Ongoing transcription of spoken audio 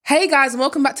Hey guys, and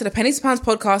welcome back to the Pennies to Pounds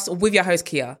podcast with your host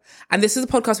Kia. And this is a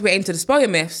podcast where we aim to dispel your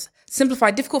myths,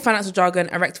 simplify difficult financial jargon,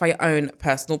 and rectify your own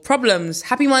personal problems.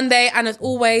 Happy Monday, and as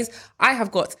always, I have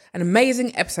got an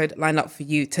amazing episode lined up for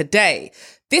you today.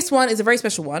 This one is a very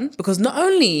special one because not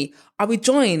only are we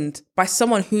joined by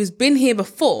someone who's been here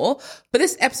before, but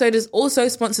this episode is also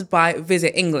sponsored by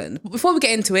Visit England. But before we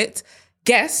get into it,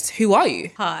 guest, who are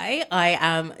you? Hi, I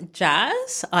am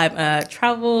Jazz. I'm a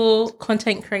travel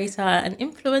content creator and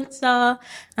influencer,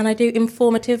 and I do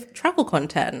informative travel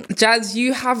content. Jazz,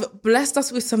 you have blessed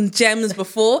us with some gems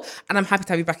before, and I'm happy to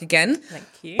have you back again. Thank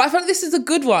you. But I feel like this is a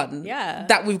good one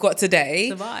that we've got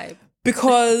today. The vibe.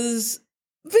 Because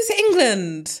Visit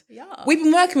England. Yeah. We've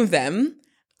been working with them,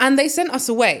 and they sent us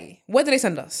away. Where did they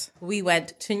send us? We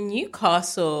went to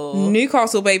Newcastle.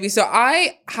 Newcastle, baby. So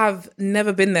I have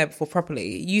never been there before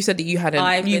properly. You said that you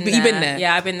hadn't. You've been there.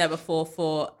 Yeah, I've been there before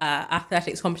for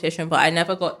athletics competition, but I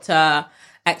never got to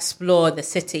explore the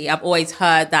city. I've always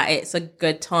heard that it's a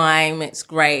good time, it's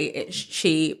great, it's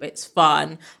cheap, it's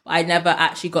fun, but I never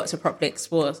actually got to properly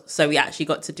explore. So we actually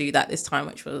got to do that this time,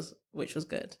 which was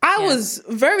good. I was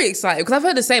very excited because I've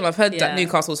heard the same. I've heard that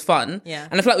Newcastle's fun. Yeah.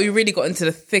 And I feel like we really got into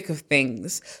the thick of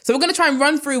things. So we're going to try and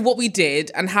run through what we did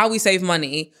and how we saved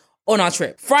money on our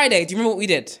trip. Friday, do you remember what we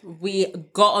did? We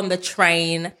got on the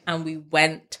train and we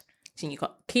went to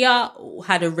Newcastle. Kia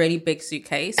had a really big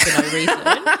suitcase for no reason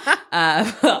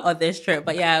on this trip.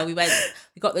 But yeah, we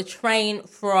got the train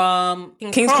from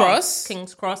King's Cross.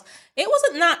 It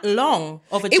wasn't that long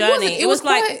of a journey. It was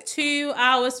like 2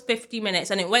 hours, 50 minutes,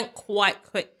 and it went quite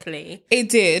quickly. It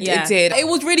did. Yeah. It did. It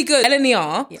was really good.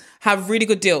 LNER have really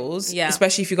good deals,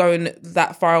 especially if you're going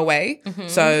that far away. Mm-hmm.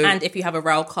 So, and if you have a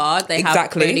rail card, they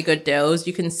have really good deals.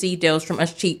 You can see deals from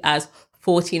as cheap as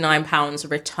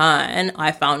 £49 return.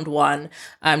 I found one,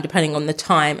 depending on the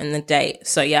time and the date.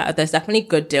 So yeah, there's definitely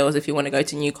good deals if you want to go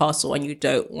to Newcastle and you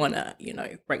don't want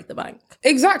to, break the bank.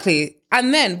 Exactly.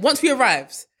 And then once we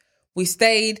arrived, we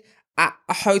stayed at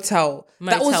a hotel.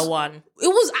 Motel 1. It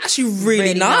was actually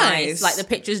really nice. Like the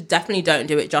pictures definitely don't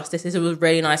do it justice. It was a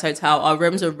really nice hotel. Our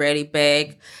rooms were really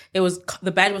big.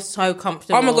 The bed was so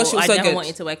comfortable. Oh my gosh, it was so good. I never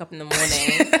wanted to wake up in the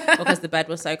morning because the bed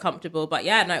was so comfortable. But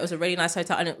yeah, no, it was a really nice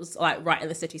hotel, and it was like right in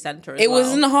the city centre as well. It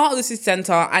was in the heart of the city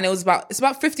centre, and it's about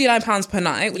 £59 per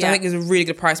night, which I think is a really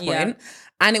good price point. Yeah.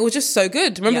 And it was just so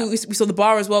good. Remember, we saw the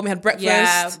bar as well. We had breakfast.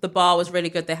 Yeah, the bar was really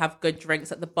good. They have good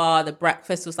drinks at the bar. The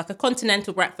breakfast was like a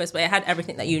continental breakfast, but it had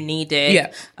everything that you needed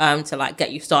to like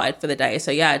get you started for the day. So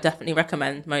yeah, I definitely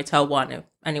recommend Motel 1 if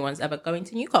anyone's ever going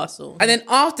to Newcastle. And then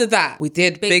after that, we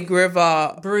did Big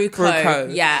River Brew Co.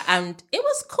 Yeah, and it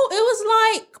was cool. It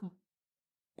was like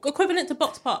equivalent to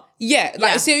Box Park.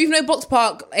 So even though Box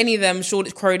Park, any of them,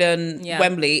 Shoreditch, Croydon,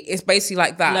 Wembley, it's basically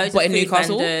like that. Loads but of in food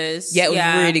Newcastle, vendors. it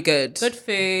was really good. Good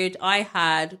food. I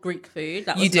had Greek food.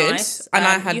 That was you did, nice. And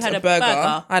I had a burger.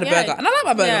 I had a burger, and I like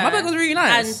my burger. My burger was really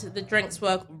nice, and the drinks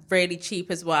were really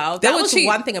cheap as well. That was cheap.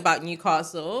 One thing about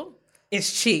Newcastle.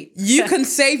 It's cheap. You can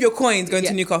save your coins going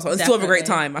to Newcastle and still have a great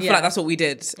time. I feel like that's what we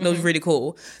did. And it was really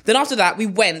cool. Then after that, we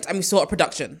went and we saw a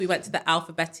production. We went to the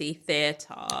Alphabetti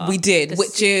Theatre. We did,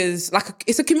 which is like,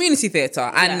 it's a community theatre.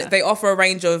 And they offer a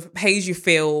range of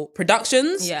pay-as-you-feel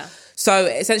productions. Yeah. So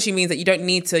it essentially means that you don't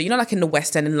need to, like in the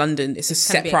West End in London, it's a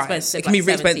set price. It can be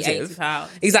really expensive.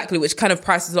 Exactly, which kind of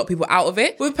prices a lot of people out of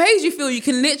it. With Pay As You Feel, you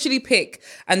can literally pick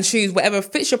and choose whatever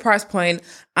fits your price point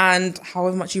and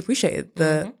however much you appreciated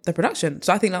the production.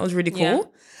 So I think that was really cool. Yeah.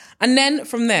 And then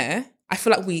from there, I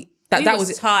feel like we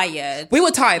was tired. We were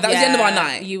tired. That was the end of our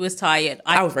night. You was tired.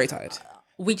 I was very tired.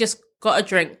 We just got a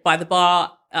drink by the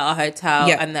bar at our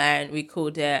hotel, and then we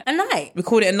called it a night.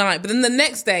 But then the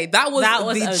next day, that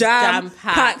was the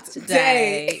jam-packed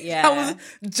day. Yeah. That was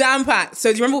jam-packed.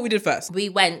 So do you remember what we did first? We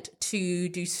went to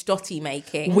do stotty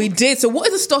making. We did. So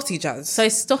what is a stotty, Jazz? So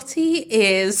stotty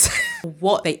is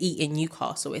what they eat in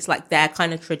Newcastle. It's like their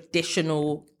kind of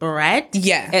traditional bread.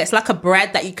 Yeah. It's like a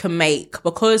bread that you can make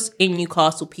because in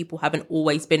Newcastle, people haven't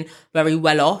always been very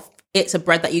well off. It's a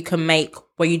bread that you can make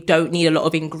where you don't need a lot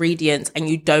of ingredients and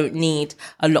you don't need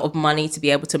a lot of money to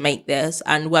be able to make this.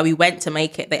 And where we went to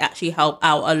make it, they actually help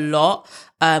out a lot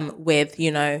with,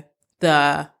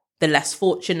 the less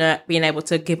fortunate, being able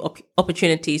to give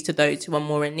opportunities to those who are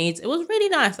more in need. It was really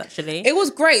nice, actually. It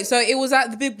was great. So it was at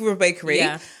the Big River Bakery.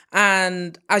 Yeah.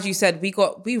 And as you said, we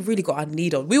really got our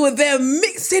need on. We were there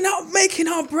mixing up, making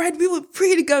our bread. We were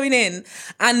really going in.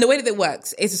 And the way that it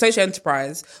works, it's a social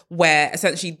enterprise where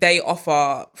essentially they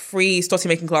offer free stotty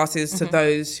making classes to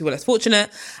those who are less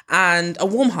fortunate and a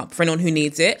warm hub for anyone who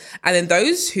needs it. And then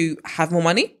those who have more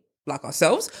money, like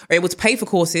ourselves, are able to pay for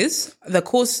courses. The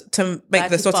course to make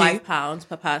the stotti, £35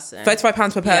 per person.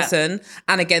 £35 per person. Yeah.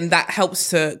 And again, that helps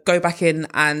to go back in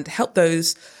and help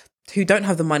those who don't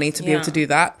have the money to be able to do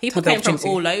that. People came from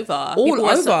all over. All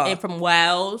over. From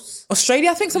Wales.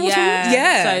 Australia, I think someone was from.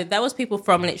 Yeah. So there was people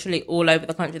from literally all over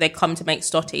the country. They come to make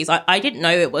stotties. I didn't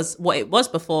know it was what it was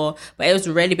before, but it was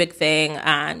a really big thing.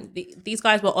 And these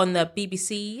guys were on the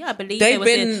BBC, I believe. They've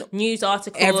been in news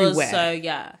articles. Everywhere. So,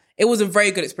 yeah. It was a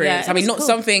very good experience. Yeah, I mean, not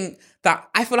something that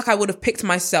I feel like I would have picked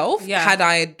myself had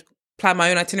I planned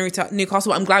my own itinerary to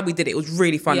Newcastle. But I'm glad we did it. It was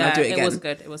really fun. I'll do it again.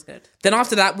 It was good. Then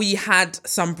after that, we had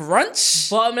some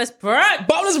brunch. Bottomless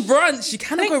brunch. You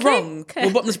cannot go wrong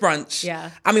with bottomless brunch.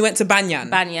 Yeah. And we went to Banyan.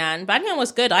 Banyan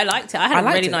was good. I liked it. I had a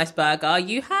really nice burger.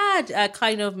 You had a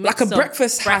kind of mix like a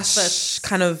breakfast hash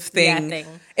kind of thing. Yeah,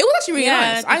 It was actually really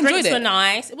nice. I enjoyed it. The drinks were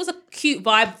nice. It was a cute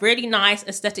vibe, really nice,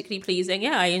 aesthetically pleasing.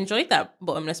 Yeah, I enjoyed that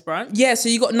bottomless brunch. Yeah, so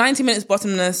you got 90 minutes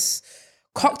bottomless,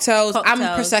 cocktails and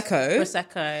Prosecco.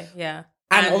 Prosecco, yeah.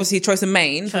 And obviously choice of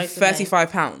main for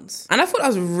 £35. And I thought that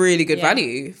was really good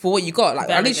value for what you got. Like,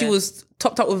 I literally was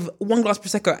topped up with one glass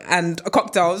Prosecco and a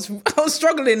cocktail. I was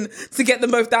struggling to get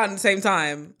them both down at the same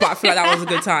time. But I feel like that was a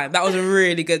good time. That was a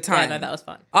really good time. Yeah, no, that was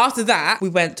fun. After that, we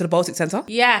went to the Baltic Centre.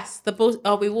 Yes,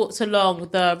 we walked along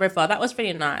the river. That was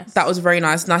really nice. That was very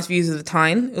nice. Nice views of the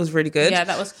Tyne. It was really good. Yeah,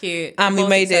 that was cute. And we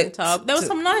made it. There were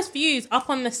some nice views up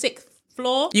on the 6th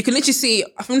floor. You can literally see,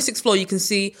 from the 6th floor, you can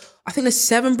see, I think there's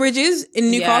 7 bridges in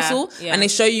Newcastle. Yeah. And they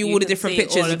show you all the different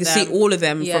pictures. You can see all of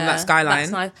them from that skyline.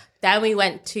 That's nice. Then we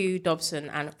went to Dobson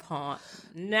and Parnell.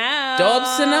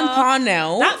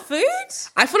 That food?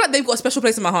 I feel like they've got a special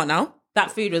place in my heart now.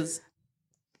 That food was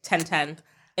 10/10.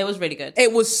 It was really good.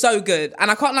 It was so good. And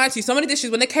I can't lie to you, some of the dishes,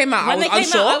 when they came out, I was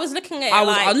unsure. I was looking at it. I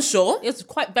was unsure. It was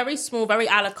quite very small, very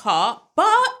a la carte,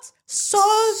 but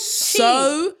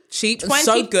so cheap and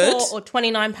so good. £24 or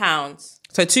 £29.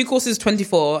 So 2 courses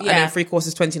 24 and then 3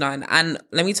 courses 29. And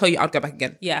let me tell you, I'd go back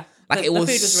again. Yeah. Like, it was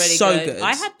the food was really so good.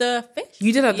 I had the fish.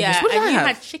 You did have the fish. What did I have? You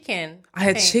had chicken. I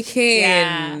had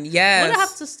chicken. Yes. What did I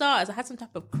have to start? I had some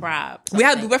type of crab. We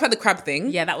both had the crab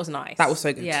thing. Yeah, that was nice. That was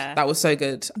so good. Yeah. That was so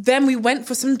good. Then we went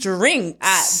for some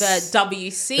drinks. At the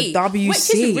WC. The WC.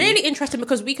 Which is really interesting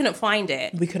because we couldn't find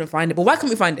it. But why couldn't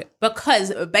we find it?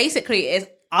 Because basically it's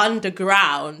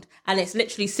underground and it's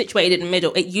literally situated in the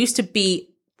middle. It used to be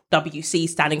WC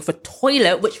standing for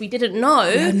toilet, which we didn't know.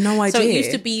 We had no idea. So it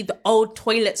used to be the old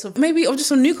toilets of just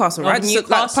from Newcastle, right?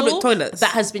 Newcastle, so, like, public toilets.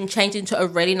 That has been changed into a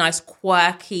really nice,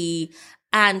 quirky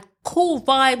and cool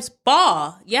vibes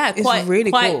bar. Yeah, it's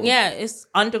really cool. Yeah, it's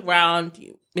underground.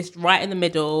 It's right in the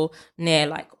middle near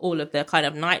like all of the kind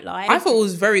of nightlife. I thought it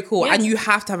was very cool. Yeah. And you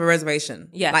have to have a reservation.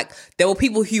 Yeah. Like, there were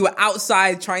people who were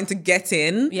outside trying to get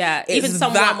in. Yeah. Even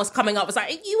someone was coming up, was like,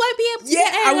 you won't be able to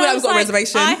get in. I would have got a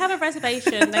reservation. I have a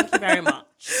reservation. Thank you very much.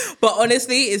 But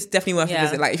honestly, it's definitely worth a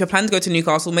visit. Like, if you're planning to go to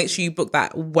Newcastle, make sure you book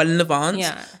that well in advance.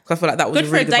 Yeah. Because I feel like that was good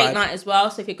a really good for a date vibe. night as well.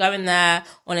 So if you're going there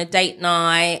on a date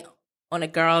night, on a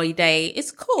girly day,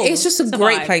 it's cool. It's just a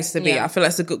great place to be. I feel like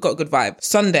it's got a good vibe.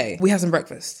 Sunday, we had some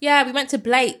breakfast. Yeah, we went to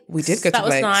Blake's. We did go to Blake's. That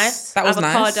was nice. That was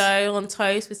nice. Avocado on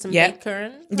toast with some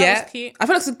bacon. That was cute. I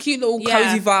feel like it's a cute little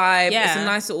cozy vibe. Yeah. It's a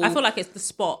nice little... I feel like it's the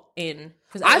spot in...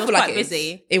 Because I feel like quite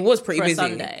busy. It was pretty busy.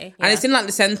 Sunday. Yeah. And it's in like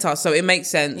the centre, so it makes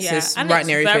sense. Yeah. It's and right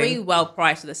near everything. Very well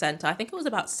priced at the centre. I think it was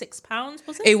about £6,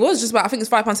 was it? It was just about, I think it's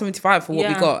 £5.75 for what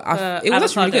we got. It was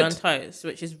actually really good. Avocado on toast,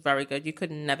 which is very good. You could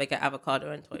never get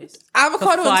avocado on toast.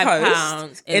 Avocado on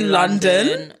toast in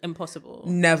London? Impossible.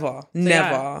 Never.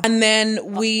 And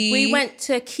then we went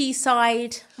to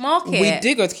Quayside Market. We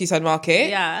did go to Quayside Market.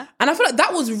 Yeah. And I feel like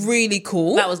that was really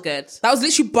cool. That was good. That was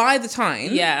literally by the time.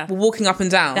 Yeah. We're walking up and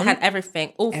down. They had everything.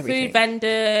 Food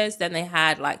vendors. Then they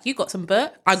had you got some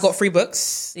books. I got 3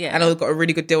 books. Yeah. And I got a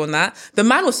really good deal on that. The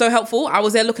man was so helpful. I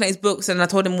was there looking at his books and I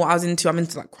told him what I was into. I'm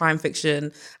into like crime fiction.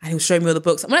 And he was showing me all the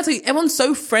books. And when I tell you, everyone's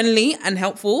so friendly and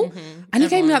helpful. Mm-hmm. And he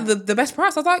gave me like the best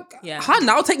price. I was like, hun,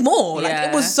 I'll take more. Like,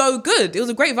 it was so good. It was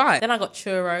a great vibe. Then I got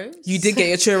churros. You did get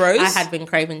your churros? I had been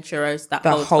craving churros the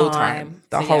whole time.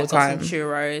 The whole time. Got some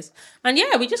churros. And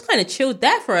we just kind of chilled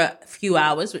there for a few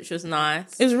hours, which was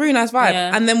nice. It was a really nice vibe.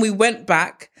 Yeah. And then we went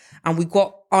back and we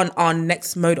got on our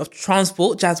next mode of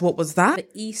transport. Jazz, what was that? The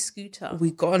e-scooter.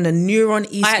 We got on the Neuron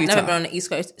e-scooter. I had never been on an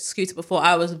e-scooter before.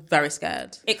 I was very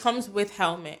scared. It comes with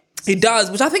helmet. It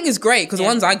does, which I think is great because the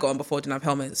ones I got on before didn't have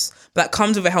helmets. But that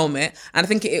comes with a helmet. And I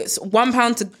think it's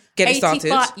 £1 to get it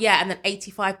started. Yeah, and then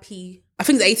 85p. I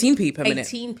think it's 18p per minute.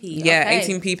 18p. Yeah, okay.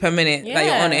 18p per minute that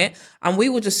you're on it. And we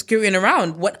were just scooting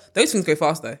around. Those things go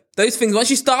fast though. Those things,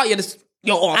 once you start,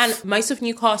 you're off. And most of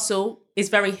Newcastle is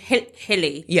very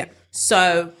hilly. Yeah.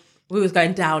 So we was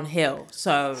going downhill.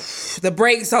 So the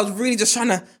brakes, I was really just trying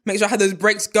to make sure I had those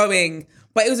brakes going.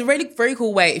 But it was a really very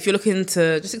cool way if you're looking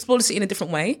to just explore the city in a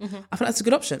different way. I feel like that's a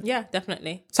good option. Yeah,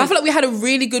 definitely. So I feel like we had a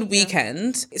really good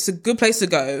weekend. Yeah. It's a good place to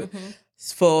go.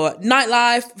 It's for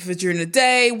nightlife, for during the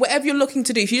day, whatever you're looking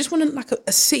to do. If you just want like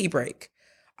a city break,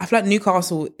 I feel like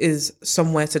Newcastle is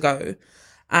somewhere to go.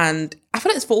 And I feel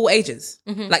like it's for all ages.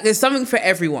 Like there's something for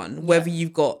everyone, whether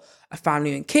you've got a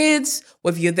family and kids,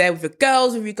 whether you're there with your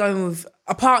girls, whether you're going with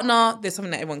a partner, there's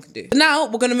something that everyone can do. But now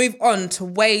we're going to move on to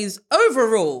ways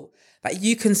overall that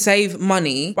you can save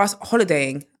money whilst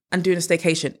holidaying and doing a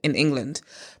staycation in England.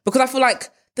 Because I feel like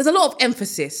there's a lot of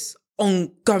emphasis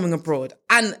on going abroad.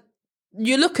 And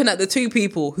you're looking at the two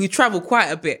people who travel quite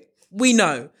a bit. We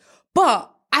know.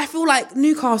 But I feel like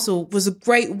Newcastle was a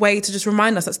great way to just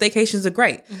remind us that staycations are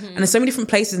great. And there's so many different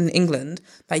places in England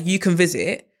that you can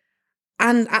visit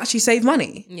and actually save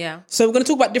money. Yeah. So we're going to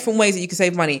talk about different ways that you can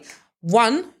save money.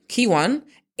 One, key one,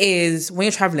 is when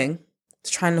you're traveling,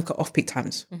 to try and look at off-peak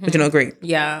times. Would you not agree?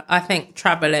 Yeah, I think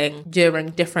traveling during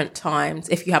different times,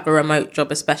 if you have a remote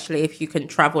job, especially if you can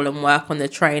travel and work on the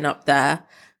train up there,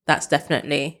 that's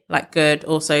definitely like good.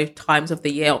 Also, times of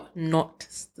the year, not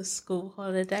the school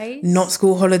holidays. Not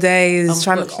school holidays,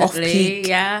 trying to look off-peak.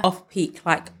 Yeah, off-peak,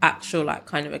 like actual like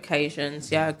kind of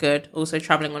occasions. Yeah, good. Also,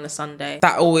 traveling on a Sunday.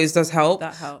 That always does help.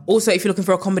 That helps. Also, if you're looking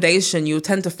for accommodation, you'll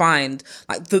tend to find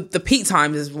like the peak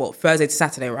times is what, Thursday to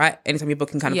Saturday, right? Anytime you're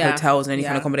booking kind of hotels and any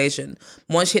kind of accommodation.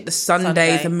 Once you hit the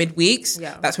Sundays and midweeks,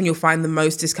 that's when you'll find the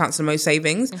most discounts and the most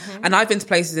savings. And I've been to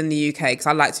places in the UK, because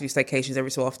I like to do staycations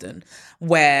every so often,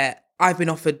 where I've been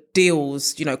offered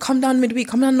deals, you know, come down midweek,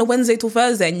 come down on a Wednesday till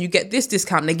Thursday and you get this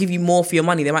discount and they give you more for your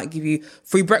money. They might give you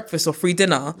free breakfast or free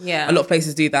dinner. Yeah. A lot of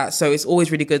places do that. So it's always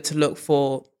really good to look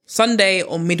for Sunday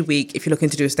or midweek if you're looking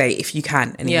to do a stay, if you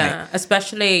can anyway. Yeah,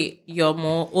 especially you're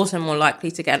also more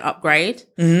likely to get an upgrade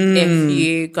if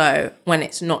you go when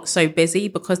it's not so busy,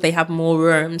 because they have more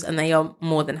rooms and they are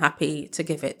more than happy to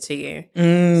give it to you.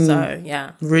 So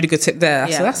yeah, really good tip there.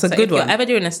 Yeah. So that's a good one. If you're ever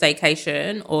doing a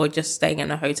staycation or just staying in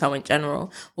a hotel in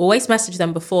general, always message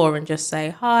them before and just say,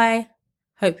 hi,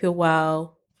 hope you're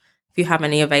well. If you have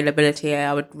any availability,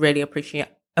 I would really appreciate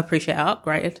an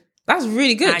upgrade. That's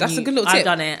really good. That's a good little tip. I've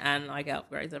done it and I get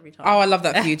upgrades every time. Oh, I love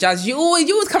that for you, Jazz. You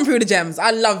always come through with the gems.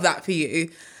 I love that for you.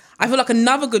 I feel like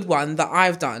another good one that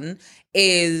I've done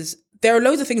is there are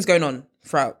loads of things going on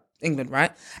throughout England,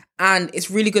 right? And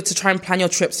it's really good to try and plan your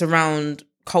trips around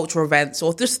cultural events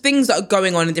or just things that are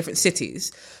going on in different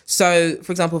cities. So,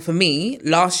 for example, for me,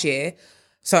 last year,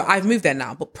 so I've moved there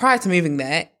now, but prior to moving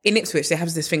there, in Ipswich, they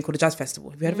have this thing called the Jazz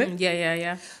Festival. Have you heard of it?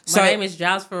 Yeah. My name is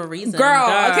Jazz for a reason. Girl,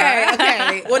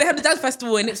 okay. Well, they have the Jazz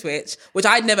Festival in Ipswich, which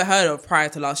I'd never heard of prior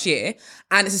to last year.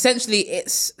 And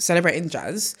it's celebrating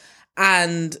jazz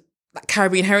and like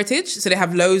Caribbean heritage. So they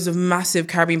have loads of massive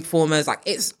Caribbean performers. Like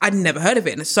I'd never heard of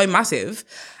it, and it's so massive.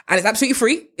 And it's absolutely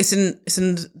free. It's in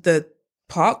the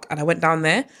park, and I went down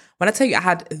there. When I tell you, I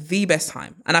had the best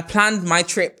time. And I planned my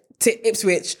trip to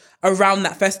Ipswich around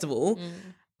that festival,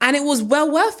 and it was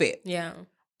well worth it. Yeah.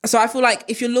 So I feel like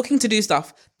if you're looking to do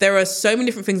stuff, there are so many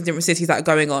different things in different cities that are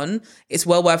going on. It's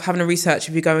well worth having a research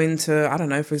if you're going to, I don't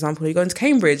know, for example, you're going to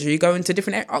Cambridge or you're going to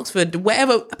different Oxford,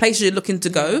 whatever places you're looking to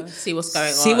go. See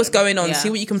what's going on.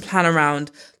 See what you can plan around.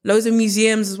 Loads of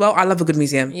museums as well. I love a good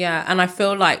museum. Yeah, and I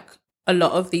feel like a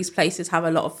lot of these places have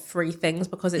a lot of free things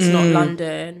because it's not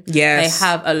London. Yes. They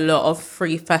have a lot of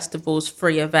free festivals,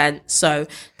 free events. So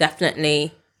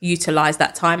definitely utilize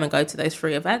that time and go to those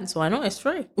free events. Why not? It's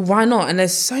free. Why not? And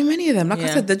there's so many of them. Like I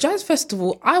said, the Jazz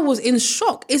Festival, I was in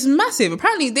shock. It's massive.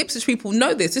 Apparently the Ipswich people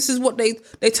know this. This is what they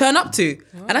turn up to.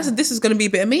 Oh. And I said, this is going to be a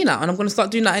bit of me now. And I'm going to start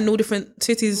doing that in all different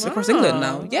cities across England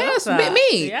now. Yeah, it's a bit of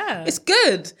me. Yeah. It's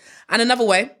good. And another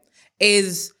way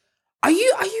is, are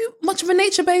you much of a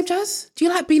nature babe, Jazz? Do you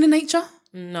like being in nature?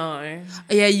 No.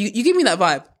 Yeah, you give me that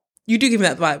vibe. You do give me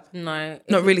that vibe. No.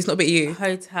 Not really. It's not a bit of you.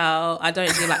 Hotel. I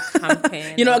don't do like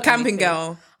camping. You're not a camping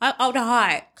girl. I would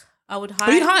hike. Oh,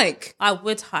 you'd hike? I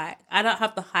would hike. I don't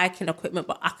have the hiking equipment,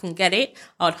 but I can get it.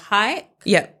 I would hike.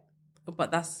 Yeah.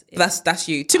 But that's it. That's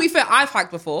you. To be fair, I've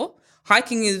hiked before.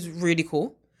 Hiking is really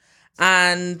cool.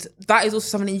 And that is also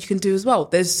something that you can do as well.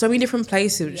 There's so many different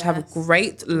places which have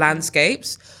great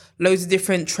landscapes. Loads of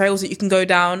different trails that you can go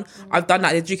down. I've done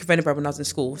that at the Duke of Edinburgh when I was in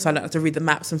school, so I don't have to read the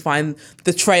maps and find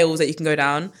the trails that you can go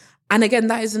down. And again,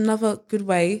 that is another good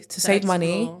way to save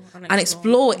money and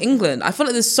explore England. I feel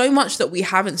like there's so much that we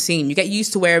haven't seen. You get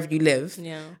used to wherever you live,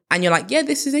 and you're like, yeah,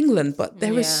 this is England, but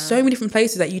there is so many different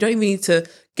places that you don't even need to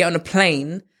get on a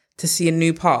plane to see a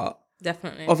new part.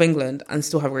 Definitely. Of England and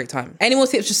still have a great time. Any more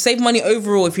tips? Just save money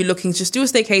overall if you're looking to just do a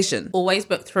staycation. Always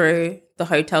book through the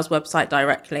hotel's website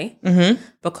directly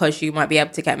because you might be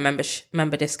able to get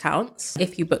member discounts.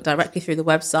 If you book directly through the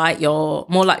website, you're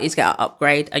more likely to get an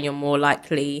upgrade and you're more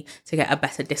likely to get a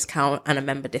better discount and a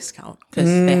member discount because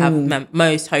they have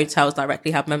most hotels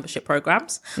directly have membership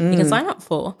programs you can sign up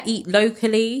for. Eat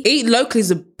locally. Eat locally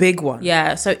is a big one.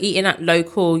 Yeah, so eating at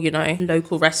local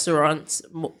restaurants,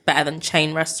 better than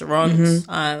chain restaurants.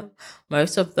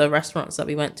 Most of the restaurants that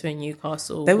we went to in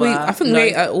Newcastle I think we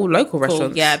ate at all local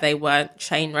restaurants. Yeah, they weren't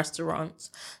chain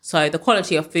restaurants. So the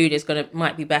quality of food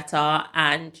might be better,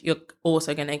 and you're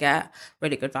also going to get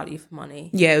really good value for money.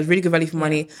 Yeah, it was really good value for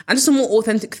money. And just a more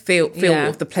authentic feel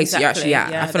of the place you're actually at.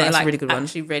 Yeah, I feel like that's a really good one.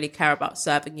 Actually really care about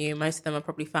serving you. Most of them are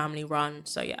probably family run.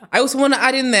 So yeah. I also want to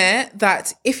add in there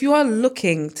that if you are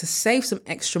looking to save some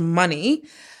extra money,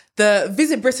 the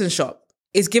Visit Britain shop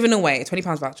is giving away a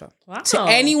 £20 voucher to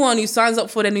anyone who signs up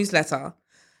for their newsletter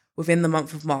within the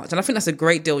month of March. And I think that's a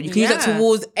great deal. You can use that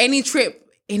towards any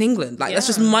trip in England. That's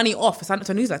just money off for signing up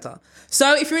to a newsletter.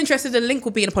 So if you're interested, the link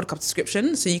will be in the podcast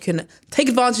description so you can take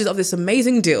advantage of this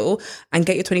amazing deal and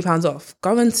get your £20 off.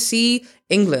 Go and see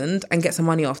England and get some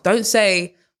money off. Don't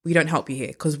say we don't help you here,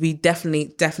 because we definitely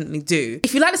do.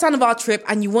 If you like the sound of our trip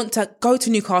and you want to go to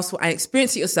Newcastle and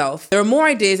experience it yourself, there are more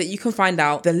ideas that you can find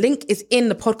out. The link is in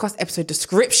the podcast episode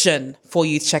description for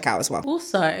you to check out as well.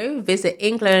 Also, Visit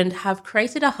England have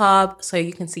created a hub so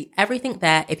you can see everything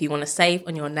there if you want to save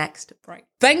on your next break.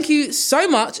 Thank you so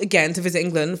much again to Visit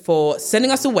England for sending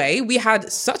us away. We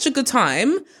had such a good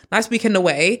time. Nice weekend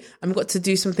away. And we got to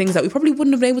do some things that we probably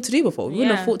wouldn't have been able to do before. We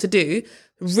wouldn't have thought to do.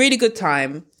 Really good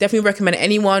time. Definitely recommend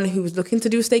anyone who was looking to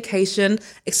do a staycation,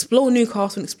 explore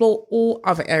Newcastle and explore all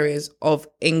other areas of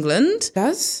England.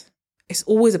 Daz, it's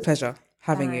always a pleasure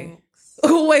having you.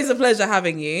 Always a pleasure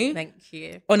having you. Thank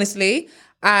you. Honestly.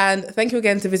 And thank you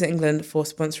again to Visit England for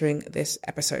sponsoring this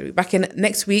episode. We'll be back in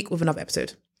next week with another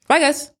episode. Bye, guys.